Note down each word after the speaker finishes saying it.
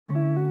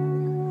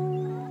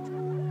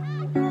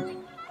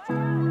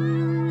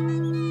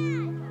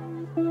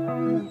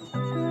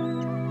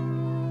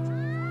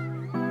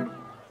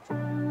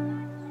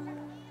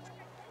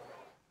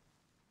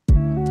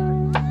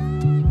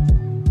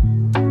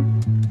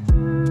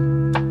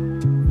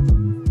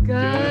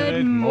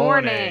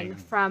morning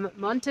from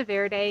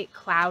Monteverde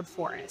Cloud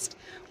Forest.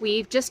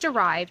 We've just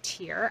arrived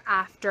here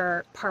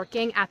after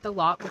parking at the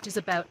lot, which is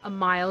about a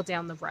mile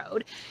down the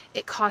road.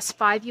 It costs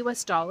 $5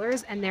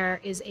 US and there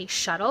is a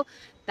shuttle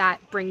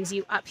that brings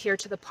you up here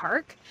to the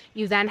park.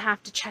 You then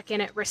have to check in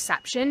at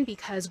reception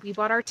because we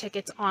bought our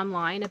tickets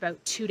online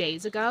about 2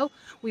 days ago.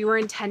 We were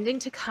intending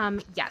to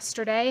come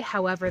yesterday,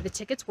 however, the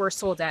tickets were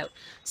sold out.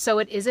 So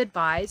it is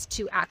advised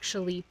to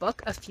actually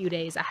book a few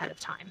days ahead of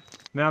time.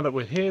 Now that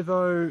we're here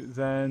though,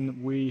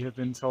 then we have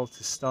been told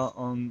to start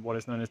on what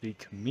is known as the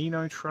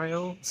Camino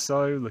Trail.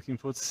 So looking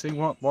forward to seeing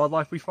what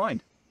wildlife we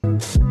find.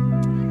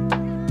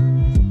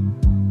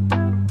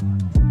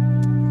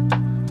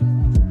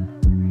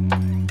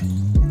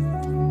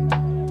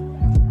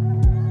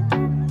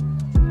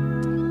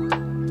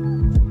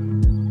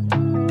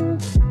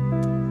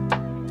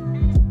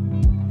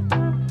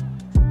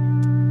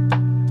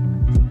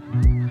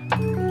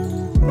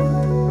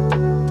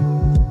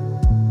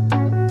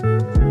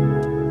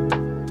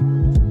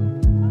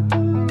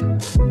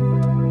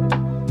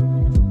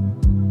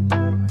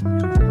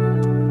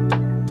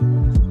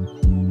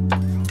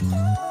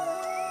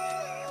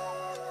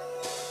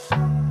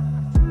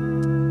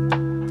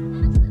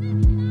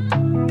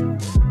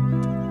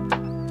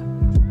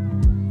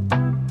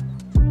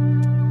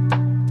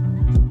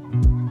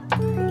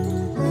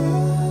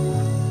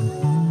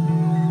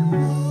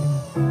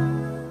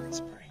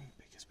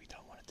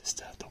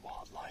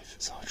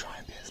 So I'll try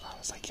and be as loud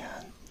as I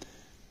can.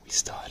 We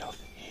started off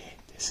here,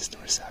 this is the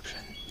reception,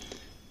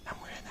 and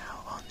we're now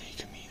on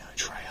the Camino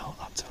Trail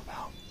up to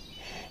about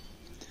here.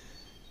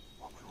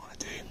 What we want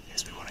to do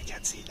is we want to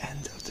get to the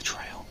end of the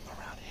trail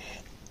around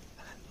here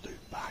and then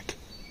loop back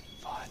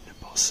via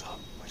Nubosa,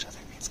 which I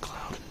think means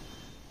cloud,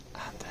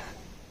 and then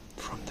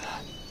from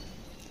there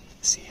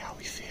see how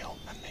we feel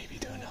and maybe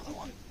do another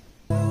one.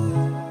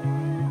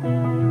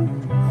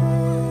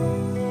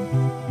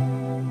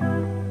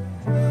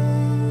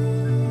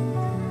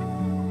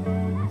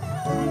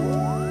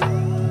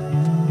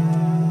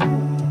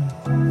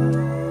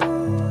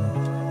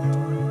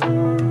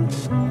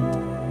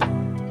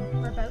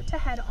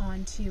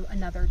 To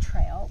another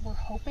trail. We're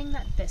hoping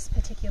that this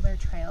particular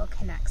trail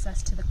connects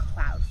us to the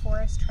Cloud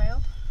Forest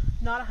Trail.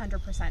 Not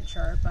 100%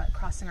 sure, but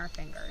crossing our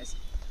fingers.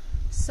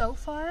 So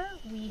far,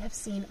 we have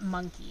seen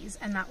monkeys,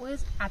 and that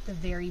was at the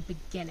very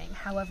beginning.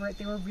 However,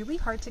 they were really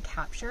hard to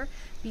capture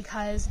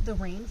because the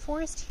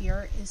rainforest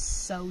here is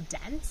so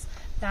dense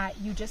that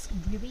you just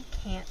really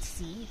can't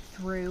see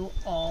through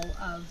all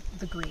of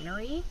the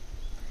greenery.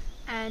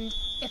 And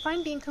if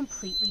I'm being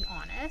completely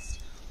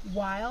honest,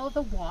 while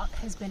the walk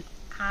has been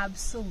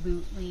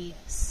absolutely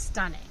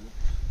stunning,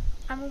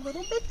 I'm a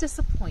little bit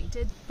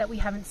disappointed that we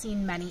haven't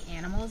seen many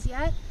animals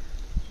yet.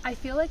 I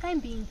feel like I'm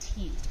being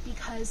teased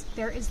because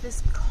there is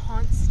this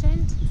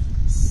constant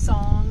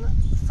song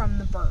from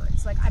the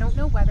birds. Like, I don't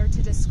know whether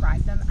to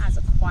describe them as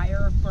a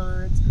choir of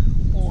birds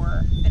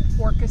or an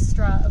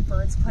orchestra of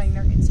birds playing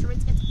their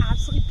instruments. It's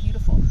absolutely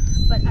beautiful.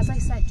 But as I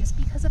said, just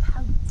because of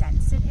how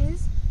dense it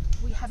is,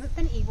 we haven't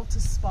been able to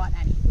spot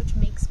any, which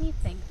makes me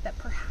think that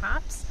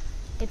perhaps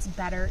it's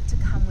better to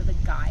come with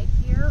a guide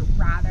here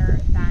rather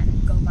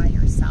than go by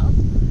yourself.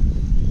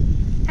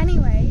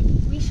 Anyway,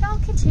 we shall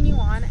continue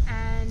on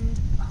and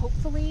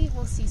hopefully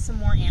we'll see some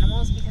more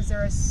animals because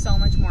there is so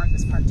much more of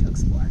this park to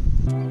explore.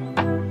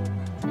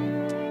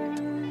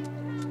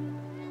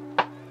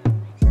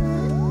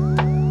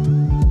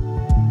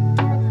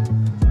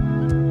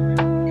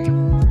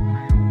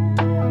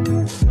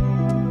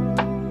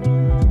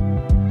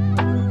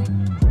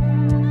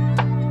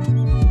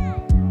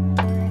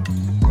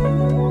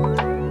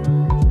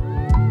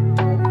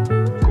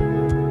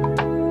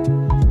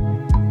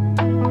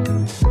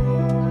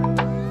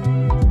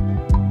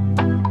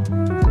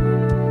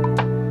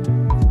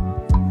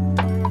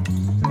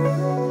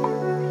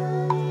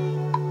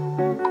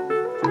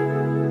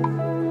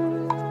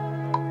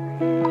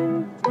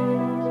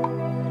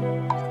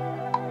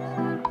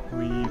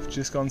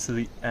 Just gone to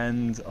the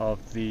end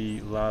of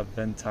the La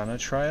Ventana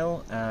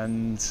Trail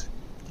and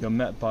you're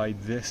met by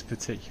this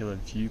particular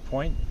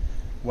viewpoint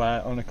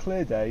where on a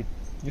clear day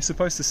you're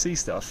supposed to see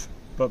stuff,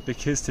 but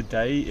because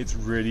today it's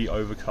really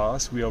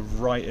overcast, we are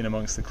right in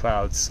amongst the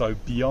clouds, so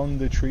beyond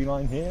the tree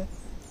line here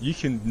you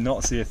can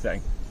not see a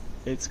thing.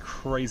 It's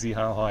crazy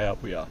how high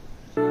up we are.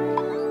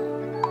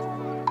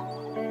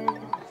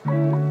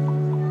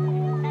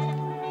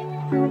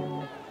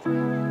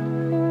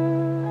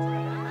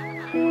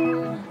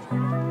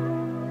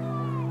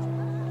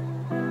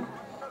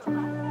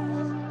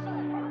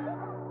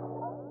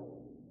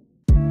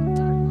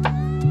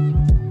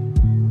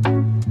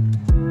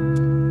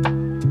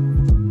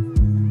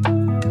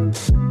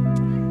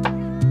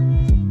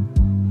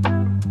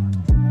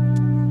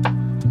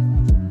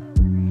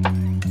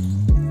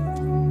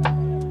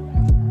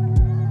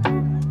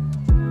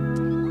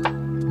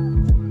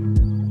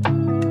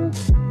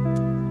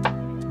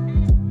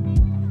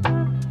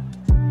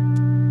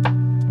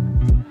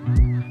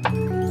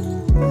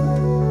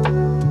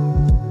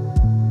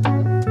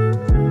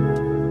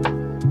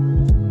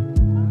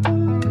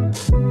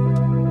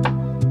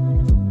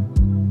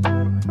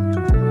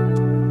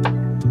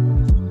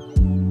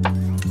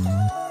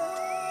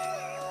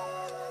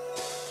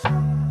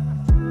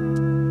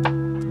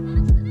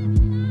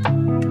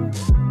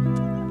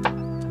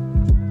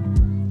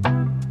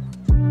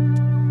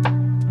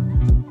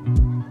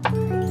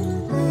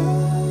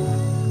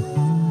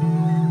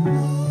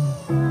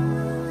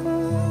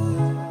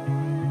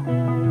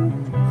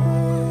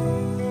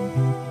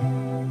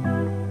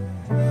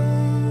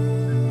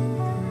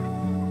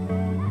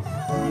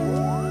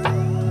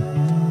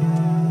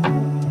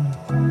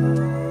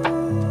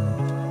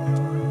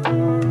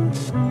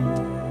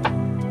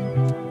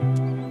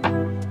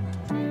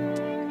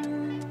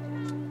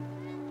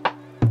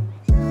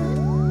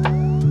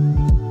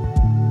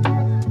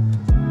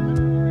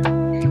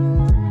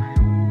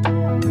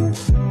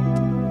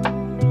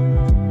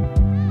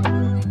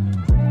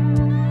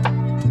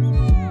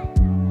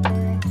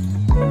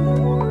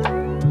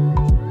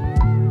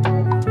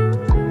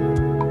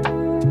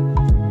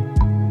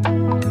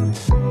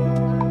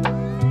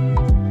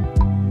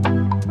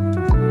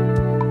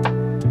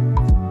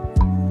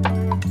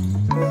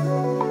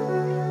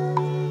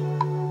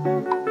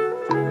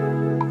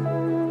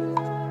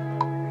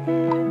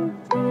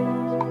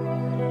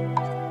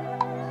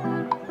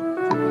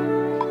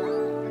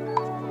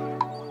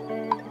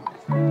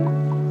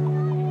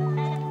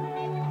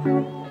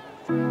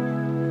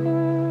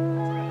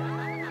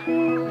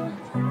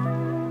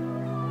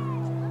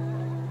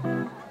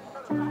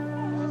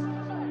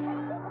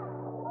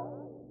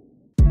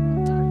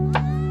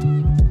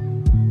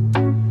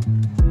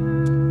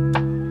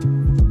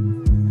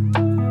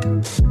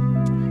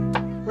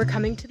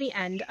 to the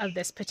end of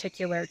this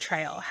particular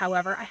trail.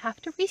 However, I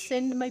have to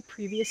rescind my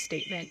previous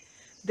statement.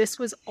 This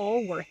was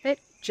all worth it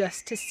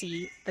just to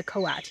see the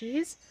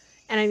coatis.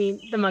 And I mean,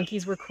 the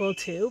monkeys were cool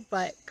too,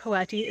 but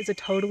coati is a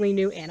totally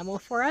new animal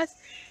for us.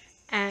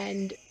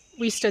 And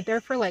we stood there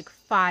for like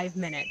 5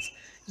 minutes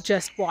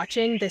just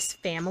watching this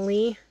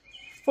family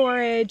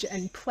forage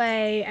and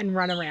play and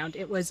run around.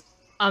 It was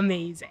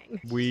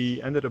amazing.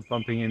 We ended up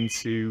bumping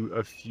into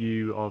a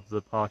few of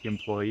the park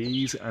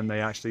employees, and they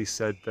actually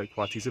said that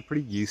coatis are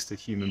pretty used to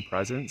human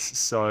presence,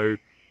 so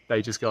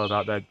they just go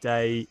about their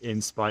day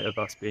in spite of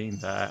us being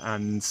there,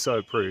 and so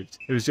approved.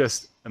 It was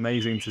just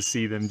amazing to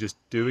see them just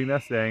doing their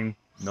thing,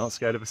 not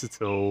scared of us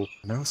at all,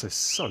 and they're also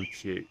so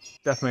cute.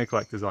 Definitely a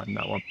collector's item,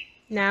 that one.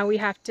 Now we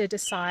have to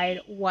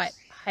decide what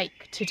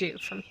hike to do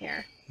from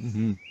here.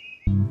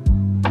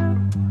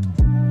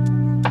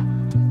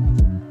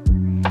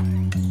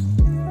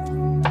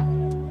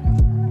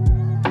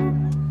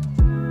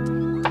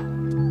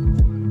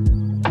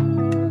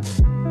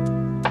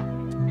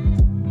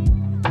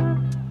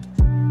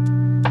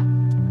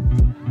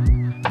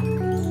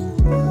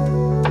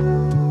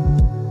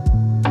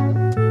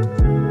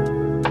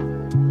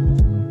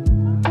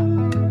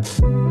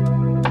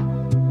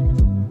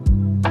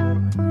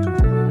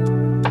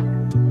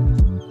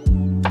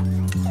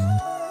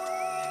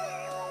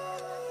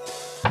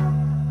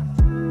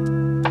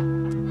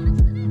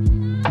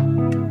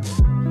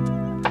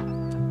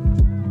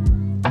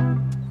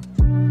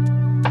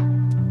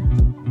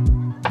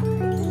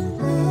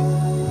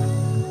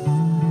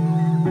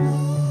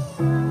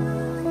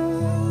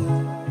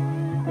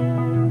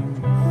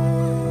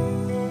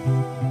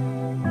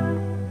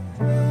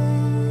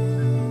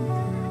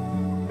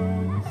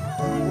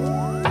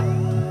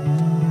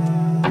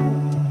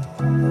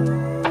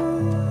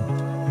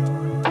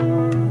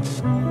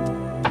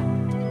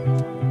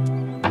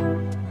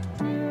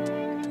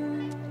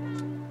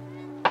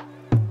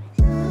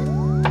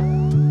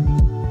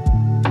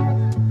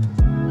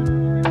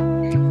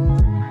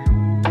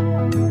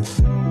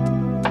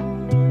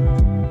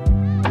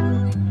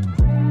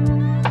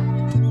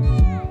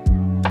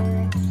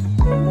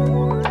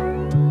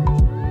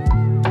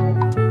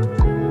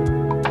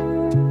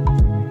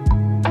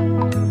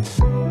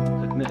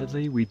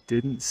 We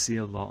didn't see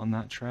a lot on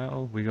that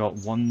trail. We got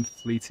one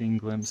fleeting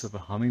glimpse of a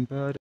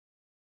hummingbird,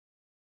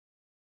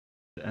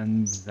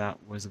 and that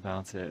was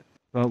about it.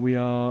 But we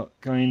are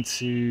going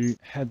to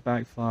head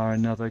back via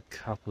another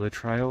couple of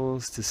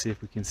trails to see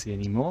if we can see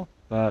any more,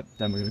 but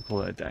then we're going to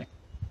call it a day.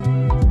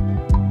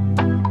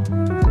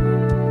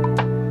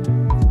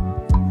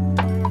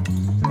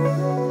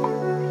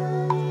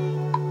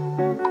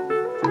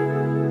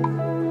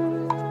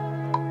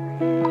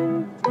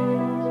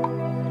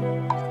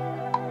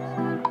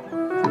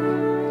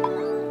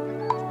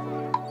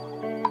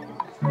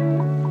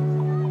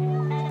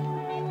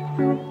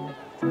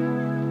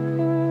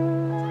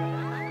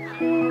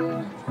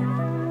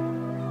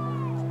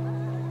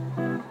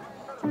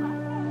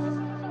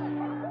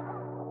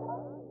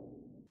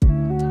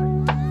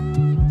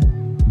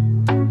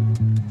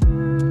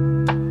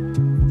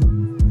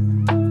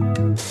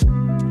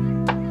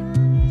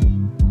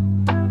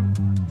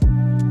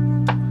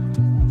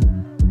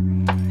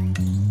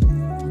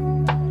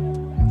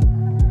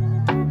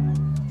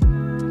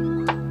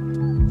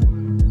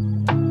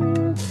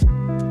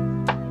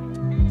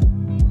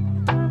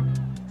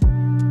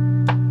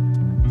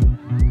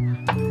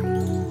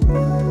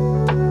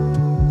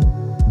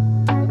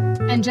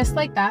 And just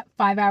like that,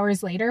 5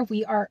 hours later,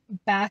 we are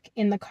back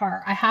in the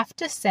car. I have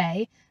to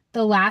say,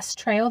 the last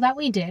trail that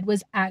we did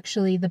was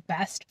actually the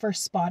best for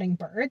spotting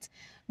birds.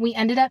 We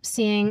ended up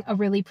seeing a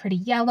really pretty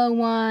yellow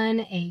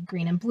one, a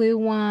green and blue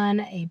one,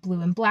 a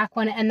blue and black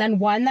one, and then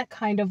one that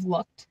kind of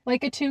looked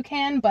like a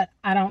toucan, but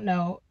I don't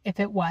know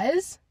if it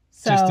was.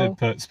 So, just to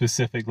put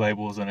specific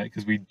labels on it,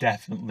 because we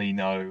definitely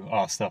know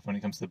our stuff when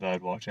it comes to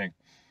bird watching.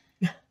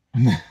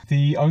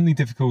 The only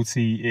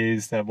difficulty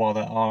is that while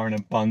there are an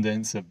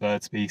abundance of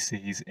bird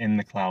species in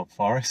the cloud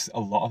forest, a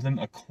lot of them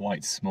are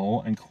quite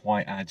small and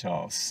quite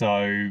agile.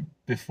 So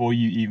before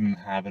you even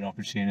have an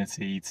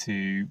opportunity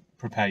to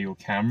prepare your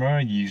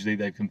camera, usually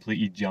they've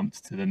completely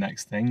jumped to the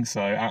next thing. So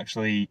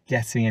actually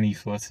getting any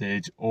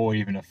footage or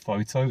even a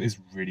photo is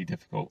really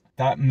difficult.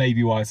 That may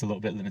be why it's a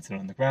little bit limited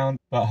on the ground,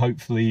 but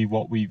hopefully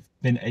what we've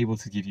been able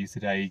to give you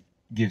today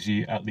gives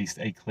you at least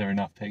a clear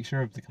enough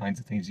picture of the kinds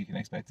of things you can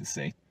expect to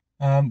see.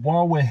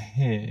 While we're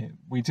here,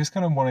 we just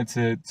kind of wanted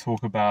to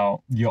talk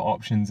about your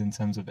options in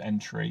terms of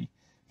entry,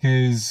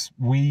 because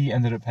we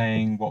ended up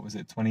paying, what was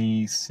it,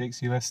 26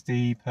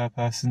 USD per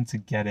person to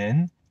get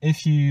in.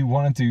 If you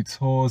want to do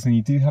tours, and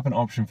you do have an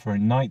option for a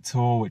night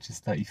tour, which is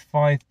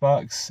 35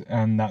 bucks,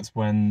 and that's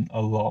when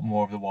a lot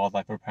more of the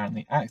wildlife are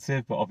apparently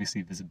active, but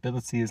obviously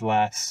visibility is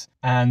less.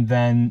 And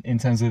then in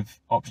terms of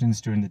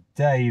options during the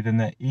day, then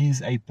there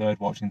is a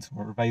bird watching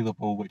tour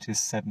available, which is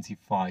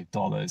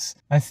 $75.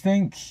 I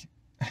think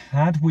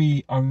had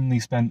we only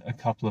spent a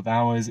couple of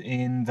hours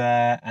in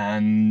there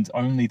and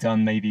only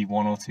done maybe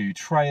 1 or 2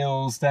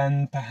 trails,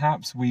 then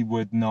perhaps we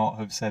would not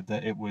have said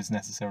that it was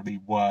necessarily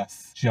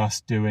worth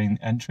just doing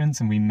entrance,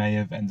 and we may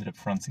have ended up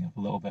fronting up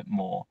a little bit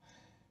more.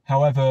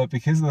 However,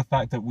 because of the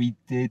fact that we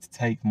did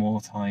take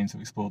more time to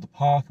explore the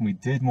park and we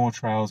did more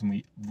trails and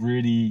we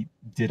really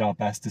did our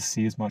best to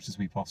see as much as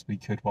we possibly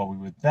could while we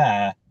were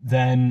there,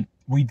 then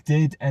we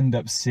did end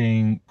up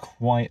seeing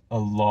quite a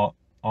lot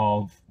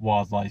of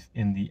wildlife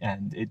in the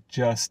end. It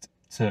just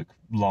took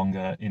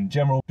longer in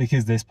general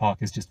because this park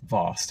is just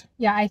vast.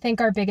 Yeah, I think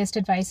our biggest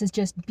advice is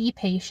just be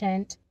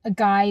patient. A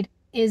guide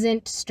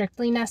isn't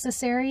strictly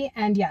necessary.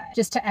 And yeah,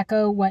 just to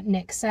echo what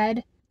Nick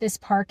said, this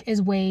park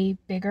is way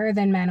bigger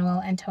than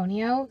Manuel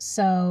Antonio,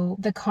 so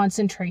the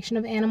concentration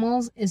of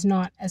animals is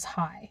not as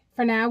high.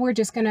 For now, we're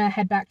just gonna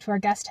head back to our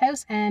guest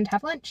house and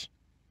have lunch.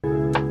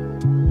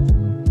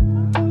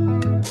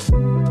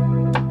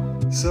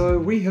 So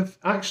we have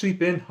actually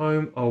been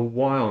home a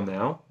while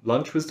now.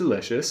 Lunch was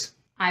delicious.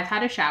 I've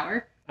had a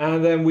shower.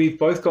 And then we've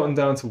both gotten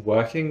down to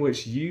working,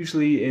 which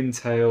usually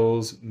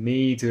entails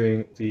me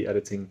doing the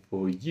editing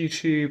for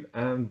YouTube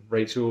and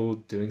Rachel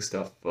doing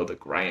stuff for the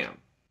gram.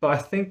 But I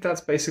think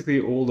that's basically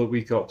all that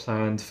we got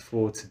planned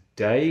for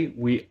today.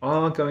 We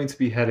are going to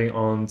be heading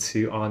on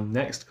to our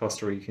next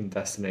Costa Rican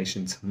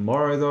destination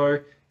tomorrow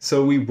though,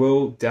 so we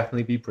will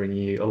definitely be bringing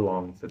you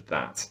along for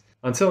that.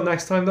 Until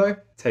next time though,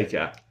 take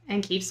care.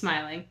 And keep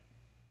smiling.